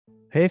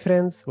Hey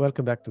friends,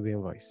 welcome back to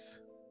Beam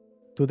Voice.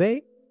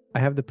 Today, I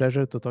have the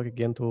pleasure to talk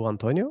again to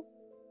Antonio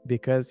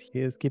because he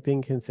is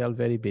keeping himself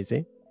very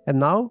busy. And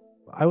now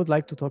I would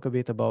like to talk a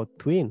bit about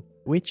Twin,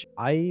 which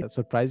I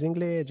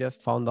surprisingly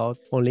just found out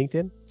on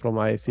LinkedIn from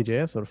my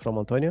CJS or from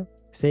Antonio,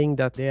 saying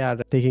that they are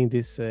taking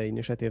this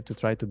initiative to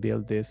try to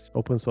build this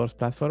open source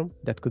platform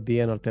that could be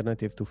an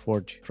alternative to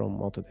Forge from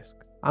Autodesk.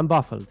 I'm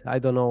baffled. I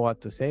don't know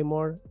what to say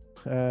more.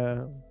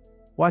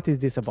 What is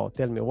this about?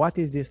 Tell me, what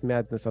is this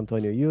madness,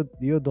 Antonio?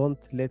 You don't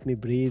let me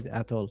breathe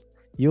at all.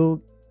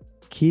 You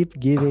keep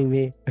giving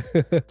me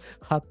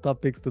hot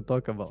topics to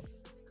talk about.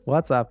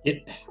 What's up?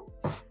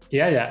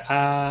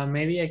 Yeah.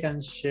 Maybe I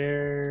can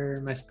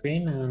share my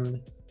screen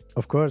and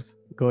Of course,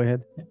 go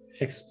ahead.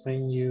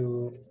 explain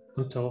you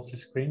on top of the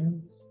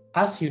screen.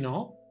 As you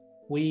know,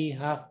 we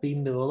have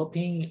been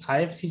developing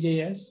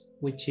IFCJS,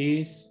 which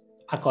is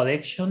a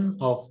collection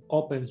of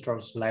open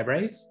source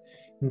libraries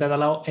that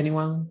allow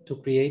anyone to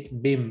create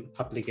BIM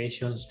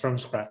applications from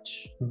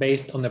scratch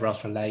based on the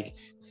browser, like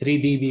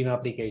 3D BIM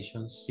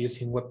applications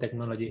using web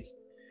technologies,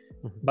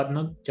 but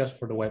not just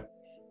for the web.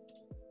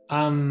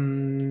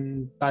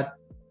 But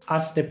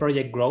as the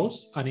project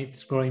grows, and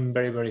it's growing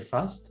very, very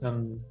fast,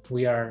 and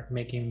we are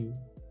making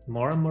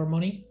more and more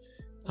money,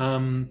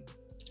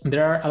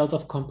 there are a lot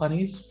of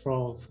companies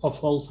of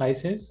all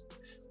sizes,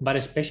 but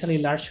especially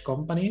large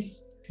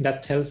companies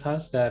that tells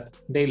us that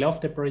they love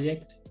the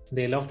project,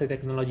 they love the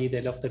technology,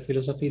 they love the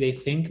philosophy, they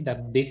think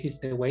that this is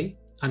the way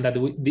and that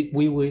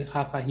we will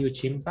have a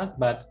huge impact,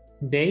 but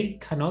they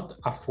cannot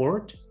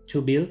afford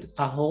to build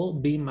a whole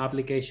BIM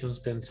applications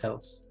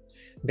themselves.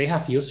 They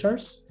have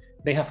users,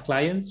 they have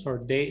clients, or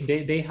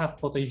they have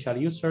potential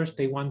users.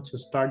 They want to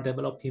start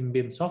developing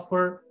BIM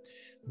software,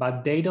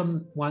 but they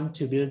don't want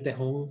to build the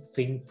whole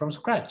thing from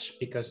scratch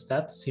because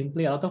that's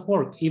simply a lot of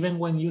work, even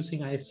when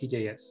using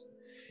IFCJS.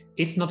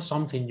 It's not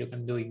something you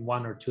can do in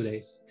 1 or 2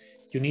 days.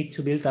 You need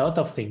to build a lot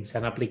of things.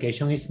 An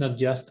application is not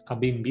just a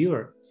BIM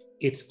viewer.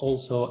 It's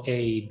also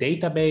a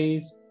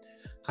database,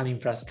 an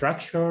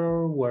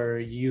infrastructure where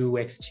you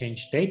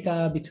exchange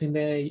data between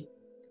the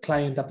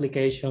client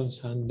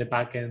applications and the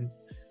backend.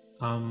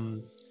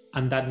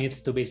 And that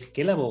needs to be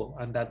scalable,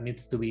 and that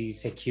needs to be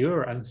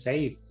secure and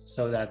safe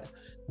so that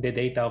the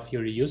data of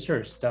your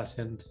users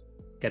doesn't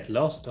get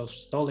lost or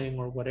stolen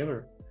or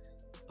whatever.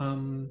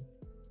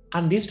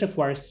 And this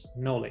requires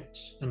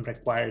knowledge and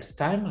requires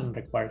time and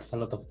requires a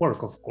lot of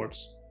work, of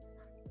course.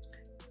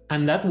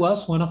 And that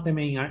was one of the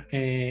main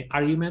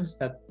arguments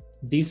that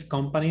these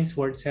companies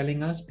were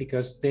telling us,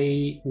 because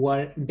they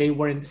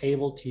weren't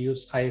able to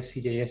use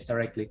IFCJS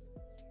directly.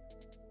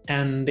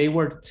 And they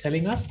were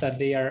telling us that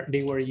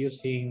they were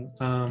using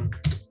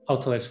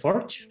Autodesk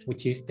Forge,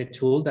 which is the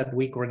tool that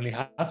we currently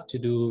have to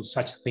do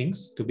such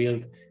things, to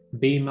build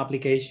BIM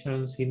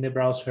applications in the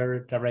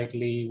browser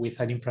directly with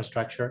an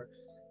infrastructure.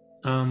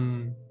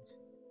 And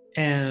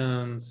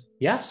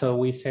yeah, so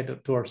we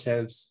said to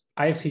ourselves,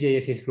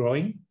 IFCJS is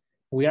growing.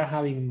 We are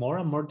having more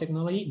and more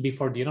technology.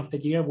 Before the end of the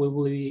year, we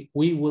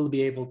will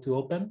be able to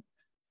open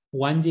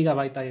 1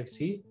 gigabyte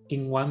IFC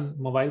in one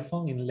mobile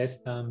phone in less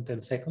than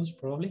 10 seconds,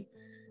 probably.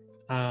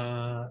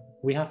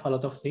 We have a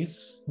lot of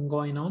things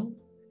going on.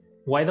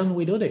 Why don't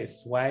we do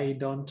this? Why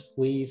don't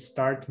we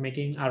start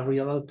making a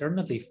real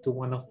alternative to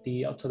one of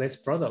the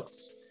Autodesk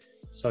products?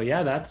 So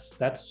yeah,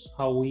 that's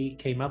how we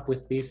came up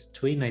with this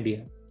Twin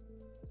idea.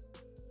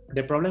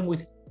 The problem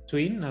with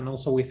Twin and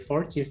also with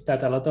Forge is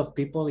that a lot of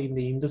people in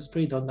the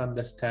industry don't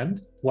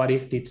understand what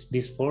is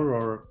this for,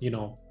 or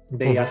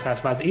they ask us,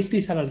 but is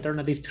this an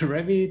alternative to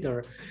Revit?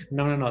 Or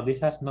no, this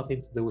has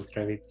nothing to do with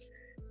Revit.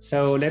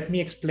 So let me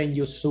explain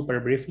you super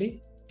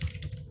briefly.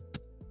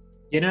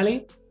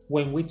 Generally,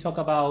 when we talk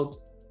about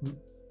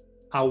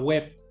a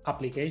web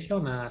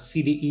application, a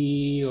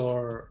CDE,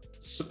 or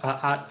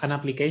an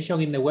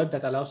application in the web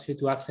that allows you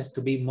to access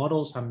to BIM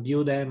models and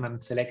view them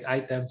and select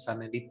items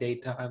and edit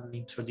data and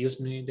introduce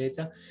new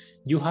data,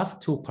 you have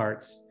two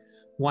parts.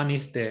 One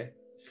is the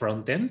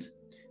front end,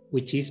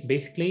 which is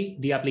basically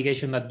the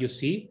application that you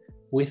see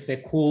with the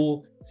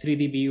cool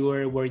 3D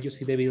viewer where you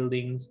see the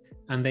buildings,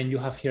 and then you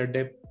have here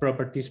the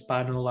properties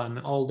panel and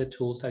all the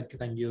tools that you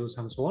can use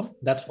and so on.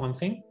 That's one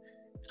thing.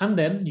 And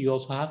then you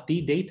also have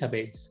the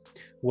database,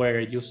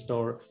 where you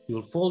store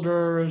your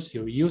folders,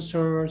 your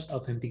users,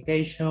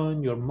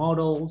 authentication, your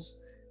models,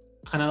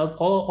 and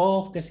all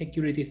of the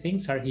security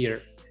things are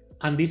here.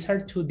 And these are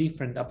two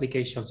different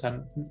applications,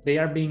 and they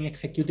are being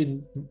executed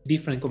in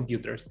different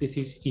computers. This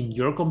is in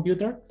your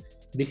computer.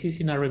 This is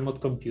in a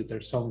remote computer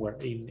somewhere,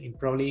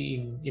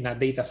 probably in a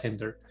data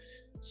center.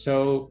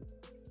 So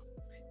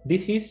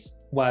this is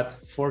what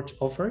Forge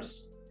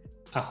offers,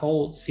 a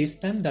whole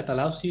system that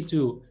allows you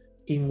to,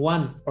 in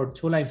 1 or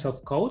 2 lines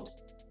of code,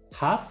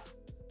 have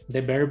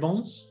the bare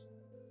bones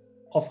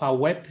of a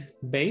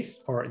web-based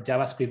or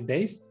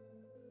JavaScript-based,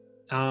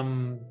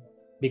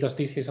 because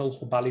this is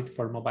also valid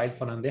for mobile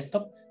phone and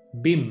desktop,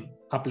 BIM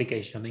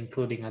application,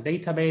 including a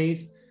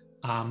database,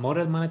 a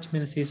model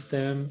management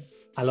system,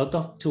 a lot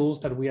of tools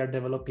that we are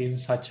developing,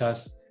 such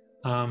as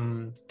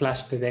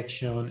clash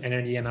detection,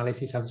 energy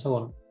analysis, and so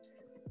on.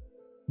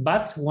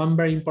 But one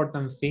very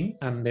important thing,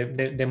 and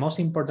the most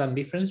important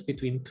difference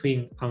between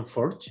Twin and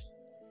Forge,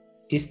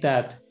 is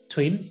that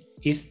Twin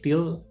is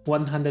still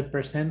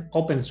 100%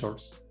 open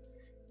source.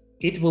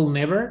 It will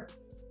never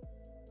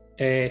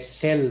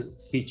sell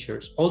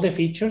features. All the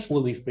features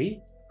will be free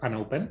and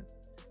open,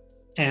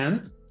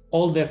 and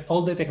all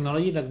the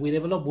technology that we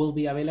develop will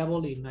be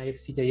available in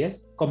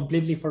IFC.js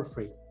completely for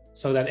free,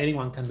 so that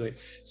anyone can do it.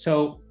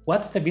 So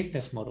what's the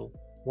business model?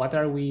 What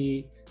are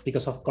we?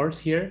 Because of course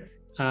here,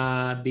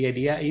 the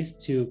idea is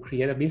to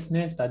create a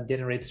business that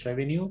generates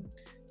revenue,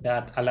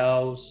 that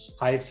allows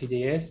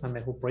IFC.js and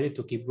the whole project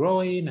to keep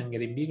growing and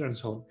getting bigger and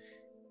so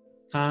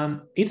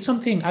on. It's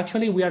something,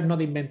 actually, we are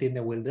not inventing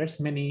the wheel. There's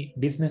many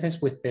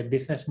businesses with the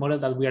business model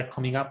that we are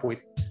coming up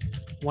with.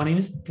 One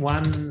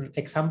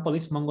example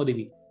is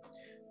MongoDB.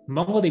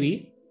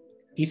 MongoDB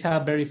is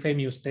a very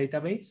famous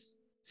database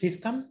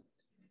system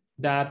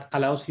that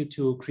allows you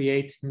to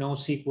create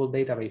NoSQL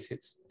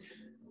databases.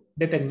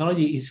 The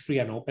technology is free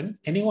and open.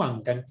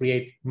 Anyone can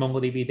create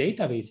MongoDB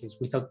databases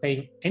without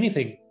paying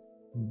anything.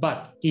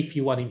 But if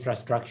you want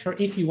infrastructure,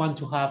 if you want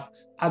to have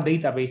a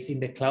database in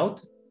the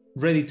cloud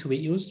ready to be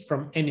used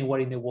from anywhere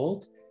in the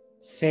world,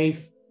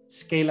 safe,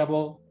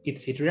 scalable,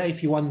 etc.,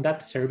 if you want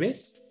that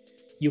service,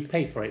 you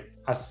pay for it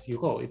as you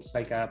go. It's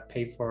like a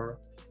pay for,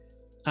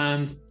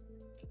 and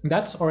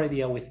that's our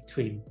idea with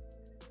Twin.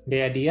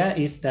 The idea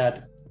is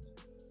that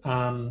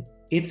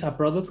it's a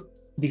product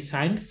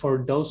designed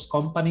for those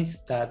companies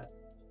that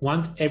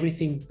want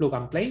everything plug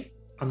and play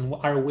and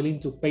are willing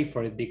to pay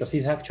for it, because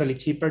it's actually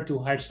cheaper to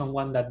hire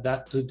someone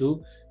to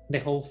do the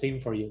whole thing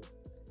for you.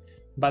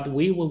 But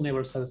we will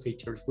never sell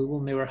features. We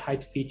will never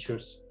hide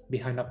features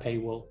behind a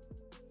paywall.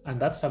 And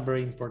that's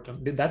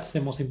that's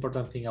the most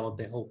important thing about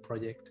the whole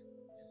project.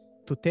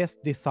 To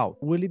test this out,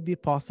 will it be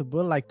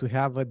possible like to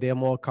have a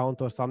demo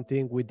account or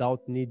something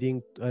without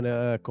needing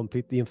a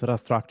complete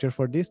infrastructure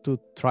for this, to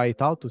try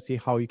it out, to see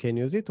how you can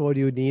use it, or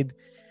you need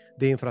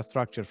the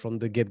infrastructure from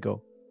the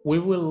get-go? We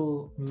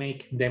will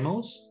make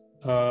demos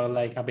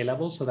like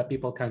available so that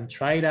people can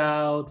try it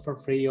out for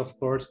free. Of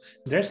course,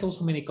 there's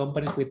also many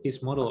companies with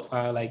this model,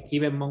 like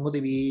even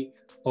MongoDB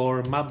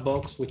or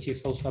Mapbox, which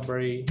is also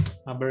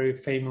a very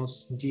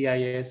famous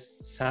GIS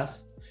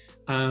SaaS.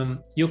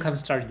 You can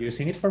start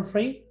using it for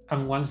free,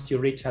 and once you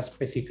reach a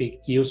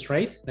specific use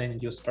rate, then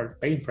you start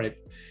paying for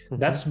it. Mm-hmm.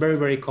 That's very,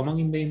 very common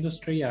in the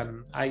industry,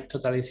 and I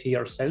totally see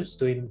ourselves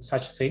doing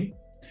such a thing.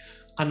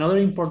 Another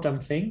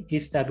important thing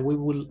is that we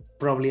will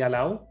probably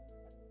allow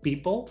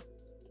people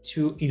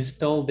to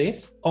install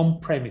this on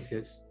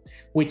premises,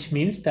 which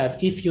means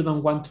that if you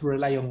don't want to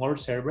rely on our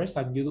servers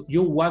and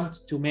you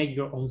want to make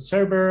your own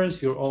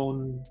servers, your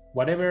own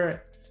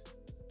whatever,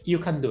 you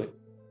can do it.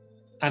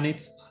 And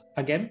it's,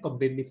 again,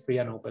 completely free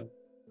and open.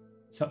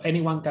 So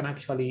anyone can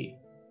actually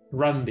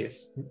run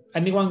this.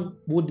 Anyone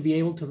would be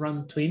able to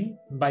run Twin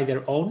by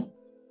their own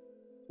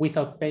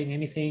without paying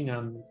anything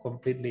and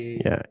completely...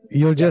 Yeah,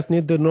 you'll just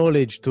need the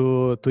knowledge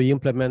to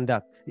implement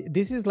that.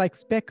 This is like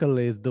Speckle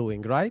is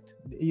doing, right?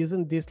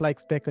 Isn't this like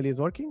Speckle is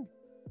working?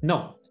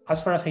 No.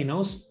 As far as I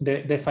know,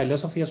 the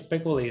philosophy of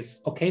Speckle is,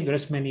 okay,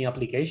 there's many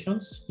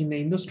applications in the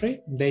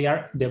industry. They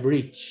are the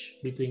bridge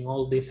between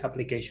all these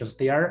applications.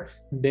 They are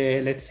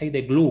let's say,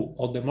 the glue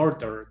or the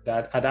mortar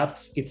that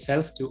adapts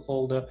itself to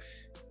all the...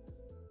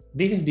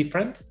 This is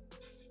different.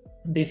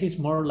 This is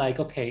more like,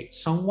 okay,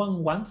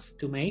 someone wants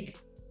to make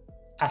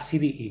a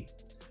CDE,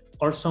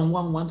 or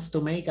someone wants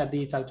to make a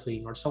digital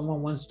twin, or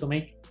someone wants to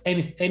make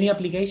any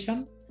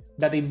application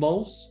that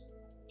involves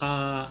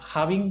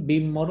having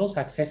BIM models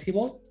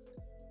accessible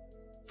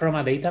from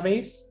a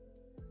database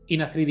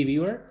in a 3D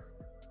viewer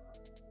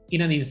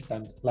in an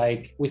instant,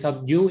 like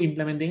without you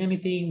implementing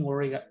anything,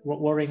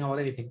 worrying about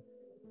anything.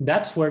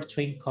 That's where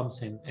Twin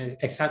comes in,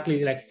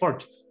 exactly like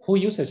Forge. Who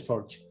uses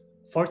Forge?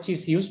 Forge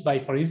is used by,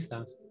 for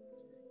instance,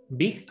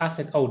 big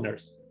asset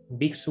owners,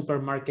 big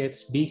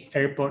supermarkets, big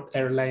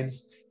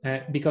airlines,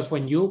 because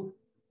when you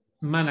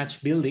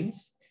manage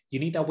buildings, you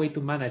need a way to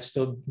manage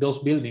those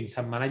buildings,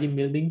 and managing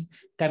buildings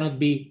cannot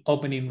be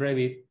opening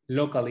Revit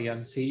locally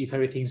and see if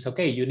everything's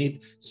okay. You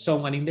need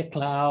someone in the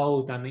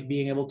cloud and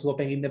being able to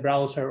open in the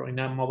browser or in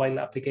a mobile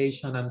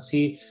application and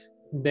see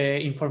the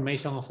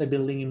information of the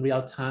building in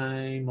real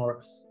time,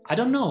 or I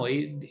don't know,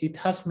 it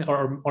has,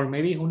 or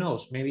maybe, who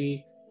knows,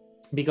 maybe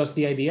because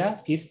the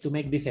idea is to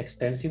make this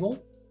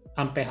extensible,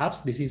 and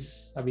perhaps this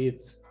is a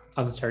bit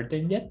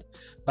uncertain yet,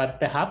 but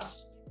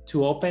perhaps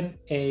to open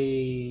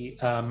a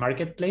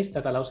marketplace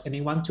that allows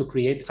anyone to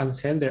create and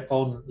sell their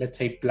own, let's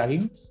say,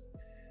 plugins,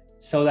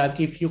 so that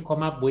if you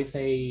come up with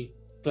a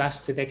clash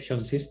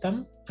detection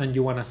system and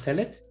you want to sell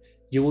it,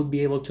 you would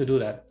be able to do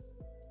that,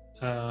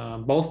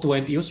 both to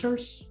end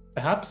users,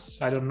 perhaps,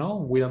 I don't know,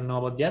 we don't know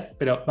about yet,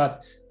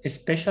 but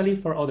especially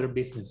for other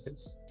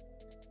businesses.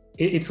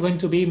 It's going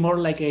to be more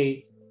like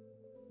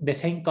the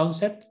same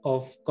concept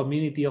of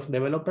community of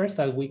developers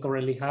that we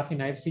currently have in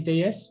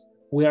IFC.js.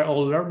 We are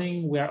all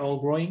learning, we are all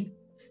growing,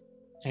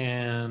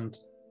 and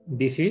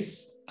this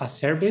is a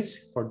service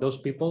for those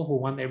people who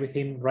want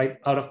everything right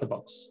out of the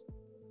box.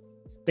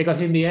 Because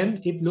in the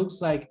end, it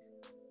looks like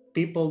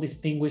people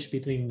distinguish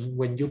between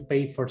when you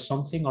pay for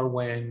something or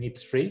when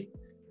it's free.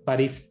 But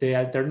if the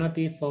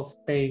alternative of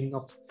paying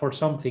for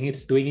something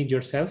is doing it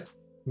yourself,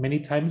 many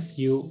times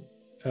you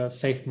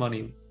save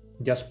money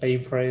just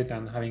paying for it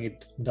and having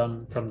it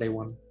done from day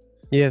one.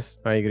 Yes,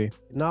 I agree.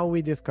 Now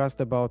we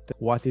discussed about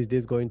what is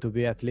this going to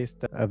be, at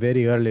least a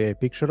very early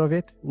picture of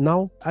it.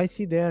 Now I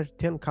see there are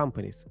 10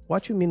 companies.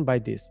 What you mean by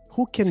this?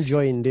 Who can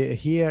join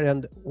here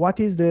and what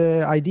is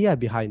the idea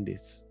behind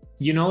this?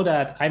 You know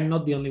that I'm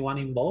not the only one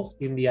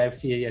involved in the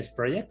IFC.js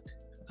project.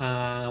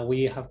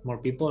 We have more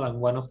people, and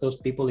one of those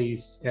people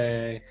is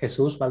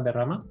Jesus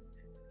Valderrama,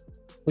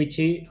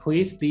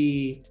 he's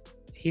the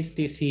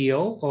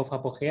CEO of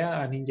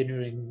Apogea, an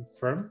engineering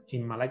firm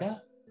in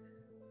Malaga.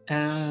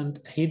 And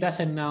he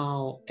doesn't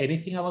know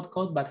anything about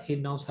code, but he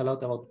knows a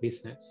lot about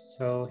business.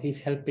 So he's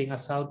helping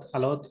us out a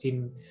lot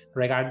in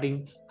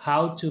regarding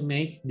how to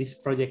make this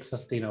project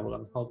sustainable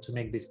and how to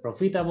make this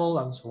profitable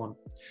and so on.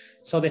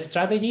 So the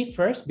strategy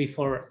first,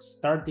 before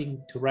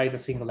starting to write a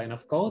single line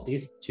of code,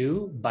 is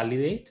to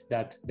validate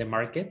that the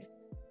market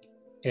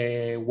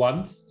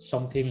wants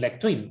something like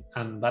Twin,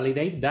 and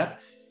validate that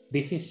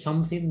this is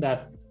something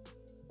that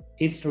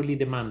is really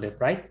demanded,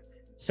 right?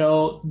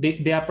 So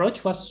the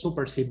approach was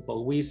super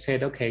simple. We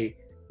said, okay,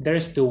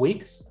 there's 2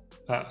 weeks.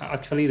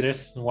 Actually,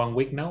 there's 1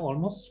 week now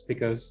almost,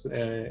 because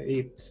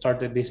it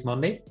started this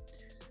Monday,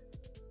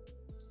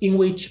 in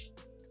which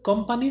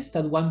companies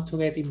that want to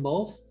get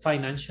involved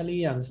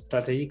financially and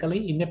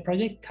strategically in the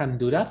project can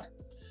do that.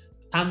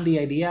 And the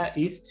idea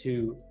is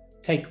to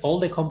take all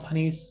the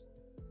companies,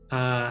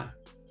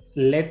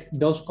 let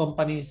those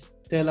companies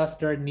tell us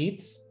their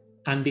needs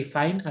and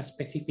define a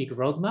specific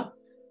roadmap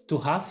to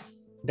have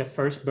the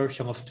first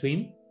version of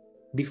Twin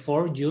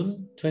before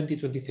June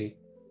 2023.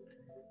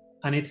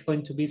 And it's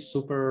going to be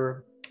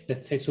super,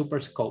 let's say, super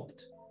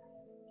scoped.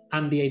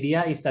 And the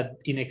idea is that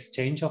in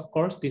exchange, of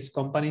course, these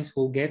companies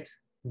will get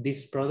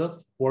this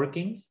product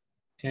working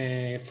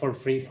for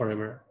free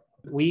forever.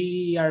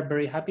 We are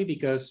very happy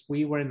because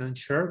we weren't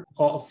unsure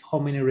of how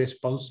many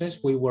responses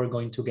we were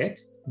going to get.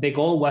 The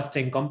goal was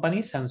 10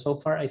 companies, and so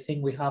far I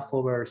think we have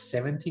over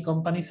 70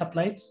 companies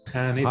applied,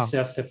 and it's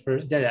just the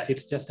first.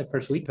 It's just the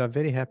first week. I'm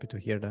very happy to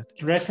hear that.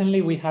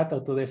 Recently, we had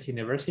Autodesk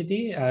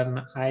University, and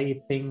I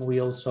think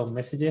we also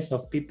messages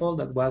of people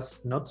that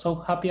was not so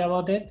happy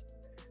about it.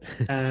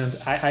 And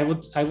I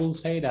will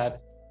say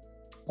that,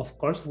 of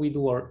course, we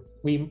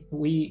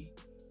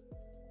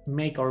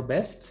make our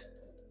best.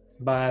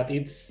 But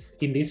it's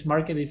in this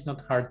market, it's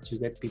not hard to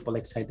get people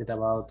excited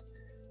about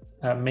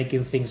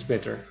making things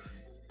better.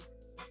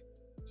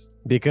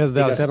 Because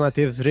the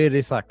alternatives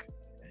really suck.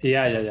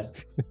 Yeah.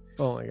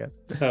 Oh my God.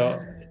 So,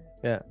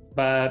 yeah.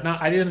 But no,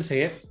 I didn't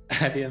say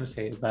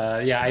it.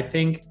 But yeah, I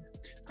think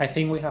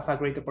we have a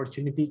great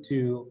opportunity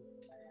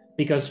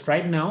because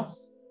right now,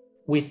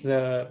 we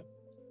are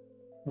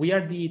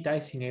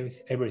digitizing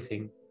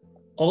everything.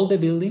 All the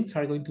buildings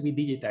are going to be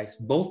digitized,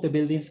 both the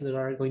buildings that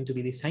are going to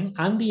be designed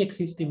and the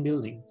existing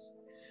buildings.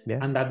 Yeah.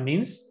 And that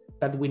means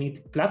that we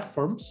need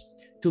platforms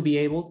to be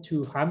able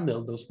to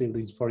handle those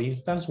buildings. For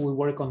instance, we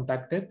were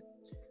contacted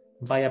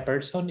by a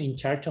person in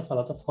charge of a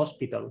lot of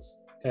hospitals,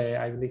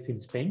 I believe in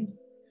Spain.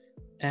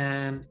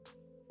 And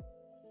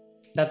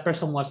that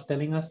person was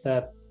telling us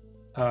that,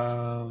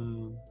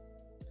 well,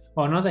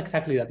 not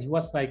exactly that. He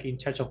was like in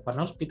charge of an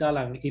hospital,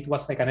 and it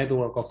was like a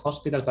network of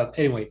hospitals. But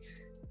anyway,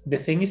 the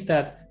thing is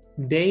that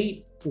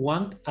they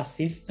want a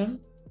system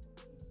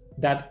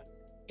that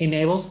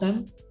enables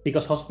them,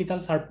 because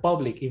hospitals are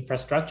public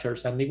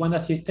infrastructures, and they want a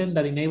system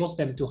that enables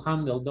them to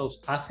handle those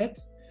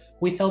assets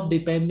without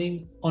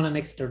depending on an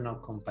external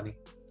company,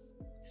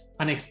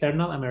 an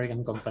external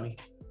American company.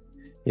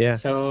 Yeah.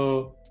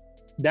 So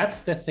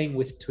that's the thing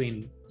with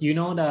Twin. You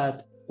know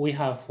that we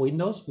have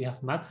Windows, we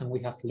have Macs, and we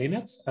have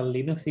Linux, and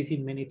Linux is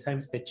in many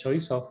times the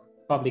choice of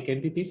public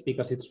entities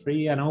because it's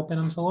free and open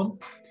and so on.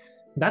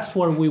 That's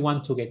where we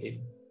want to get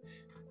in.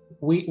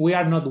 We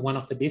are not one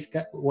of the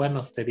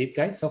big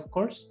guys, of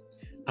course,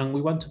 and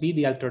we want to be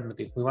the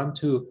alternative. We want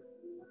to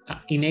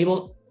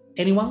enable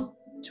anyone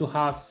to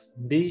have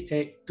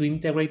to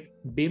integrate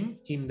BIM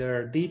in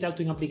their digital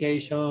twin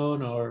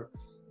application or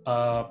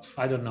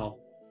I don't know,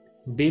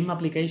 BIM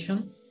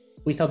application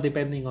without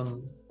depending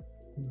on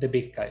the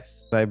big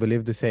guys. I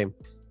believe the same.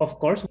 Of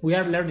course, we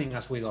are learning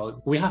as we go.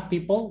 We have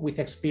people with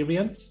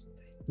experience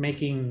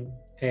making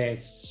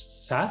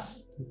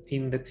SaaS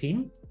in the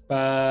team,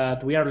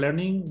 but we are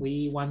learning.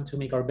 We want to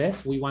make our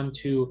best. We want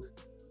to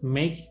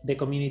make the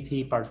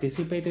community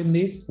participate in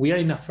this. We are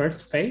in a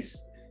first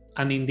phase,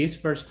 and in this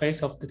first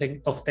phase of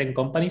 10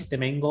 companies, the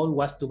main goal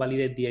was to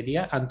validate the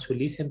idea and to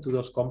listen to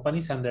those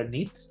companies and their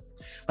needs.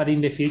 But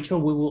in the future,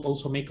 we will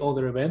also make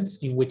other events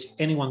in which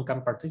anyone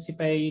can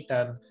participate,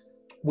 and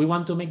we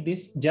want to make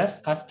this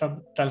just as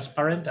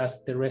transparent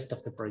as the rest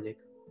of the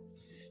project.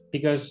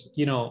 Because,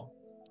 you know,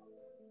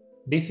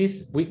 this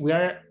is, we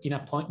are in a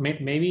point,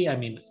 maybe, I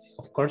mean,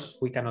 of course,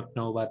 we cannot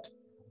know, but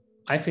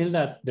I feel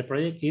that the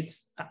project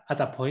is at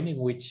a point in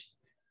which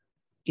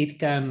it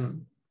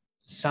can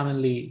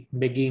suddenly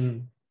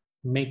begin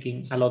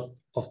making a lot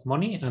of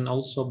money and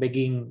also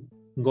begin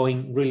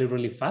going really,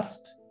 really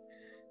fast.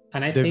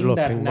 And I think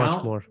that Developing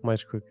now,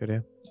 much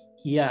quicker,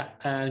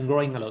 and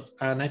growing a lot.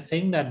 And I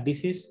think that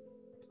this is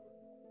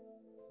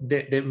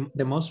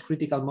the most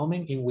critical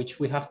moment in which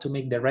we have to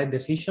make the right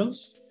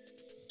decisions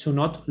to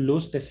not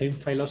lose the same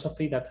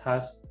philosophy that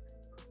has,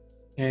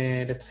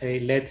 let's say,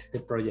 led the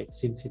project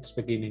since its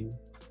beginning.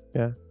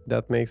 Yeah,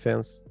 that makes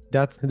sense.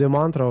 That's the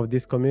mantra of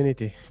this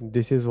community.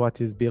 This is what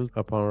is built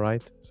upon,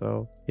 right?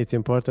 So it's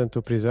important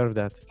to preserve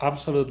that.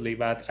 Absolutely.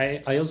 But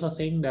I also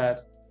think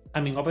that,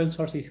 open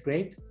source is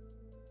great,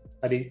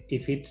 but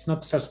if it's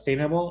not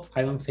sustainable,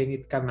 I don't think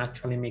it can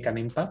actually make an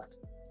impact.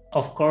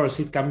 Of course,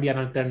 it can be an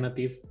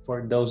alternative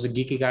for those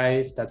geeky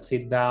guys that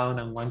sit down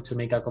and want to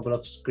make a couple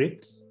of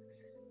scripts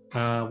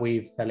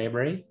with a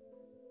library.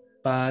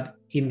 But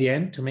in the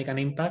end, to make an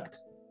impact,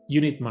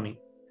 you need money.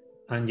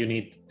 And you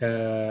need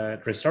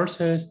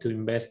resources to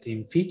invest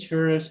in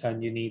features,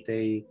 and you need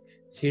a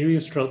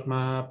serious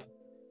roadmap.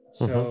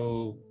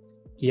 So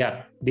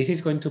this is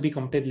going to be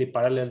completely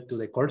parallel to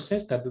the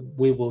courses that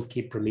we will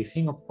keep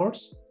releasing, of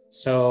course.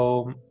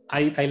 So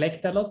I like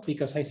it a lot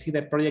because I see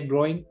the project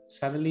growing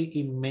suddenly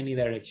in many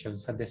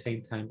directions at the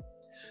same time.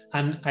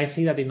 And I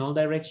see that in all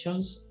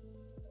directions,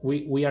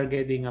 we are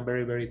getting a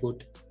very, very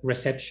good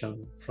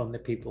reception from the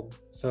people.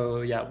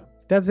 So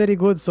that's very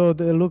good. So it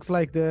looks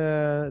like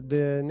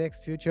the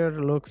next future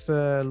looks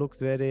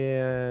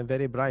very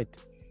very bright.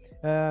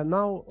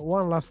 Now,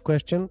 one last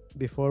question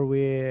before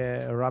we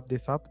wrap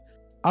this up.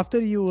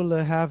 After you will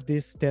have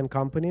these 10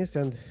 companies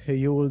and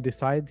you will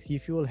decide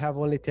if you will have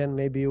only 10,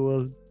 maybe you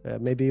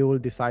will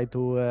decide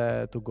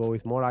to go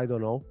with more. I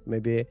don't know.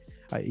 Maybe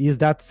is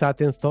that set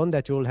in stone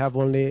that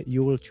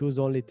you will choose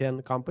only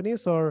 10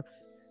 companies, or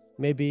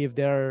maybe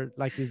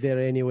if is there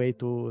any way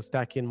to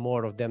stack in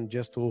more of them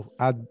just to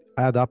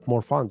add up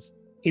more funds?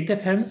 It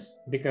depends,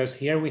 because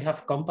here we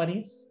have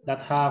companies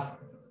that have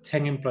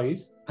 10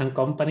 employees and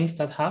companies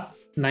that have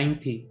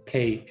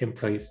 90K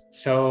employees.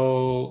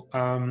 So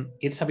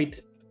it's a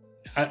bit,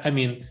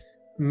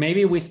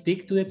 maybe we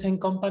stick to the 10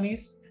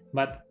 companies,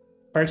 but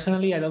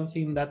personally, I don't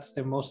think that's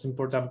the most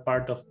important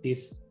part of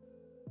this,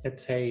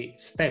 let's say,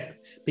 step,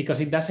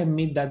 because it doesn't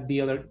mean that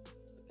the other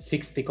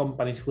 60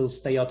 companies will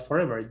stay out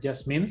forever. It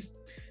just means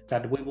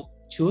that we will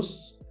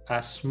choose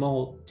a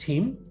small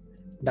team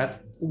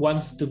that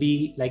wants to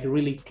be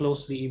really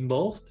closely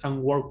involved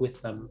and work with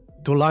them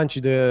to launch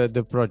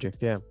the project.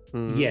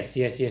 Mm-hmm. Yes.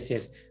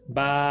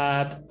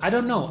 But I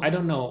don't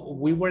know.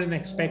 We weren't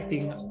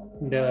expecting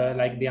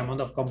the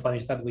amount of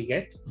companies that we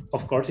get.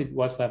 Of course, it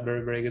was a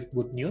very, very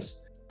good news.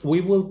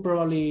 We will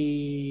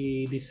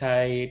probably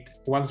decide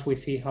once we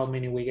see how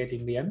many we get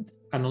in the end,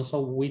 and also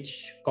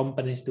which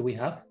companies do we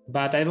have.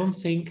 But I don't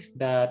think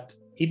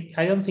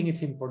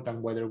it's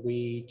important whether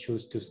we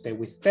choose to stay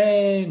with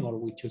 10 or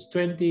we choose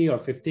 20 or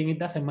 15. It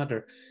doesn't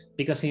matter,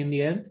 because in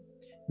the end,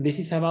 this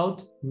is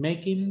about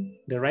making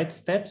the right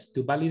steps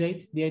to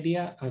validate the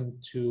idea and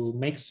to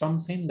make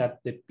something that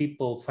the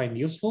people find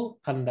useful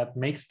and that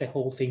makes the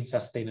whole thing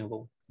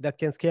sustainable. That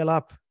can scale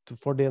up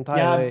for the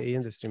entire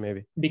industry,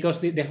 maybe. Because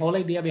the whole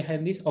idea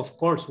behind this, of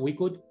course, we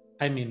could,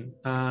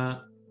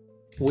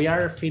 we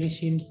are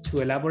finishing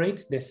to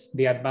elaborate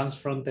the advanced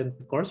front-end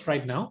course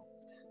right now,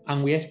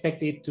 and we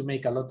expect it to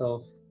make a lot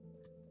of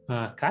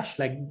cash.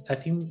 I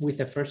think with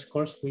the first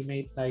course we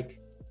made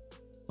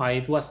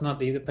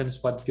it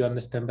depends what you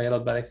understand by a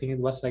lot, but I think it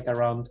was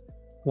around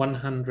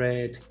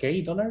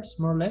 $100K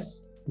more or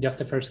less, just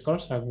the first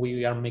course, and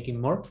we are making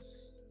more.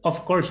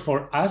 Of course,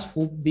 for us, it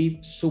would be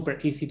super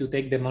easy to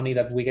take the money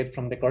that we get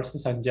from the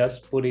courses and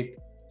just put it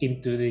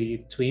into the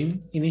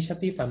Twin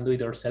initiative and do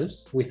it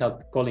ourselves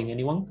without calling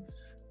anyone.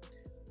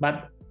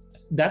 But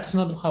that's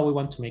not how we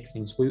want to make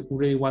things. We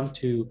really want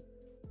to...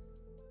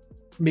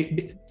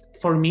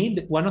 For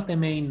me, one of the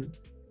main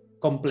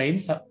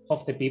complaints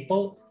of the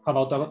people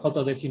about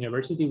Autodesk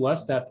University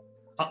was that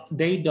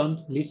they don't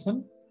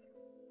listen.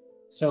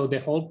 So the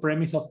whole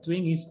premise of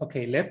Twin is,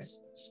 okay,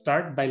 let's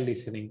start by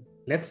listening.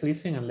 Let's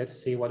listen and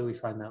let's see what we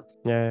find out.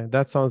 Yeah,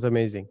 that sounds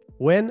amazing.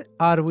 When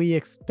are we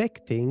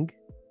expecting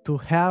to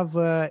have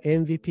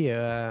MVP,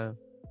 a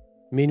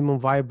minimum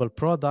viable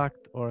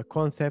product or a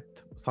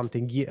concept,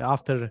 something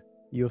after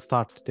you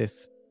start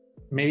this?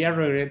 Maybe I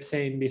regret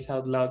saying this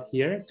out loud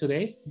here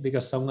today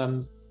because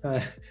someone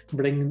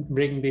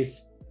bring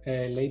this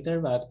later,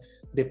 but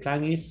the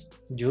plan is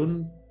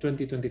June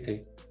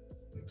 2023.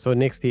 So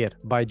next year,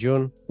 by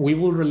June? We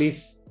will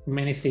release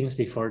many things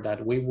before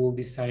that. We will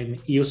design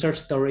user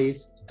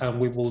stories and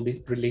we will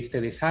release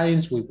the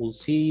designs. We will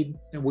see,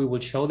 we will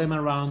show them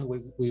around.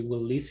 We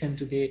will listen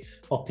to the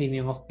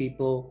opinion of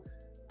people.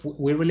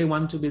 We really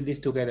want to build this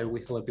together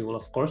with other people.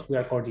 Of course, we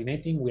are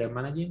coordinating, we are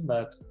managing,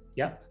 but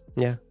yeah.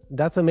 Yeah,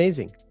 that's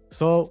amazing.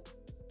 So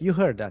you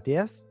heard that,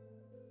 yes?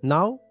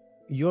 Now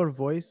your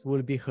voice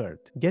will be heard.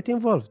 Get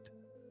involved.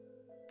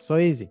 So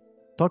easy.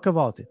 Talk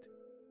about it.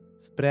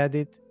 Spread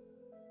it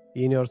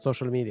in your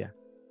social media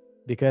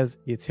because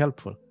it's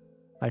helpful.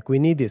 We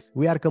need this.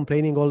 We are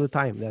complaining all the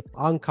time that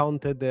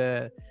uncounted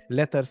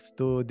letters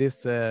to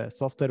these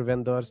software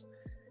vendors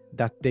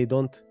that they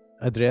don't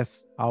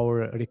address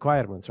our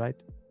requirements, right?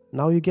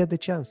 Now you get the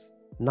chance.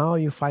 Now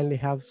you finally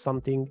have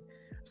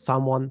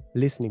someone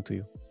listening to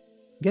you.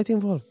 Get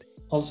involved.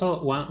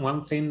 Also,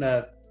 one thing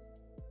that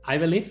I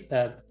believe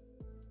that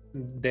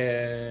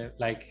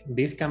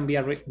this can be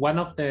one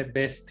of the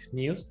best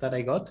news that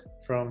I got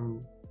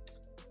from.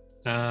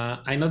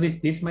 I know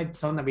this might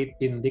sound a bit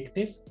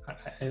vindictive.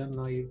 I don't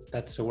know if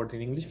that's a word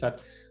in English,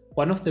 but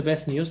one of the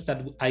best news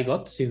that I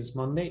got since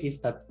Monday is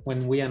that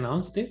when we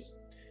announced this,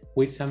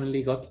 we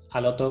suddenly got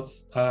a lot of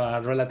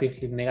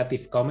relatively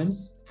negative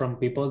comments from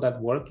people that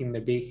work in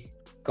the big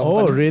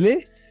companies. Oh,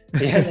 really?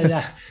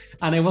 yeah.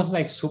 And I was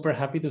like super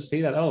happy to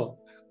see that. Oh,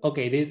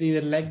 okay, they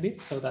didn't like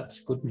this, so that's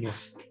good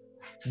news.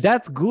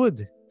 That's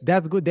good.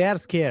 That's good. They are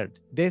scared.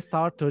 They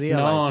start to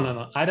realize.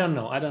 No. I don't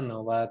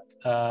know. But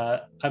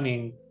I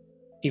mean,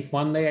 if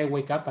one day I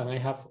wake up and I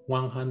have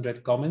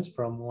 100 comments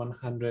from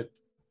 100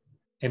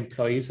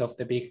 employees of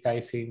the big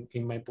guys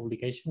in my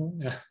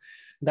publication,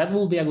 that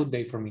will be a good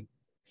day for me.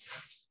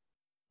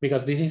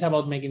 Because this is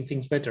about making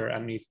things better.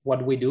 And if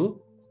what we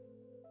do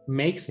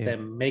makes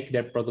them make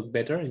their product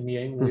better, in the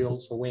end, we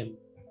also win.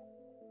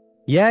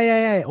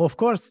 Yeah. Of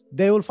course,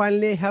 they will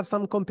finally have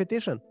some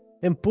competition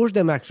and push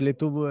them actually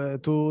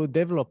to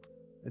develop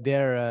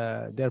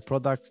their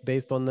products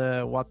based on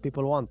what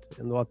people want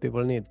and what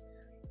people need.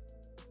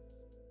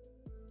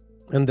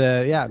 And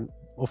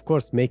of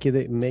course, making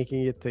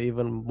it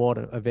even more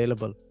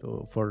available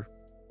for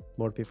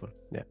more people.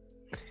 Yeah.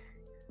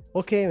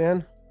 Okay,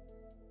 man.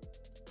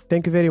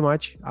 Thank you very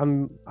much.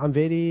 I'm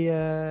very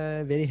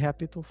very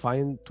happy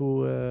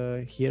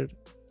to hear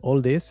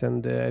all this,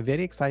 and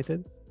very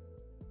excited.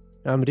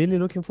 I'm really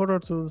looking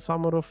forward to the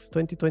summer of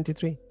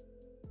 2023.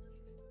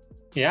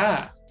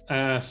 Yeah,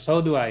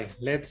 so do I.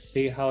 Let's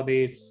see how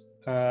this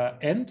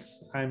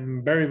ends.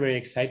 I'm very, very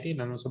excited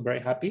and also very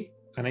happy.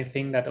 And I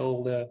think that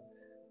all the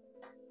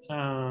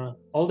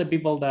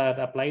people that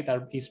applied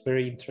is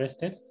very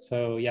interested.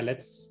 So yeah,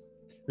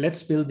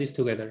 let's build this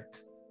together.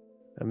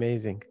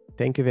 Amazing.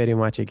 Thank you very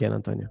much again,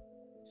 Antonio.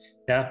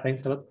 Yeah,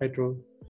 thanks a lot, Petru.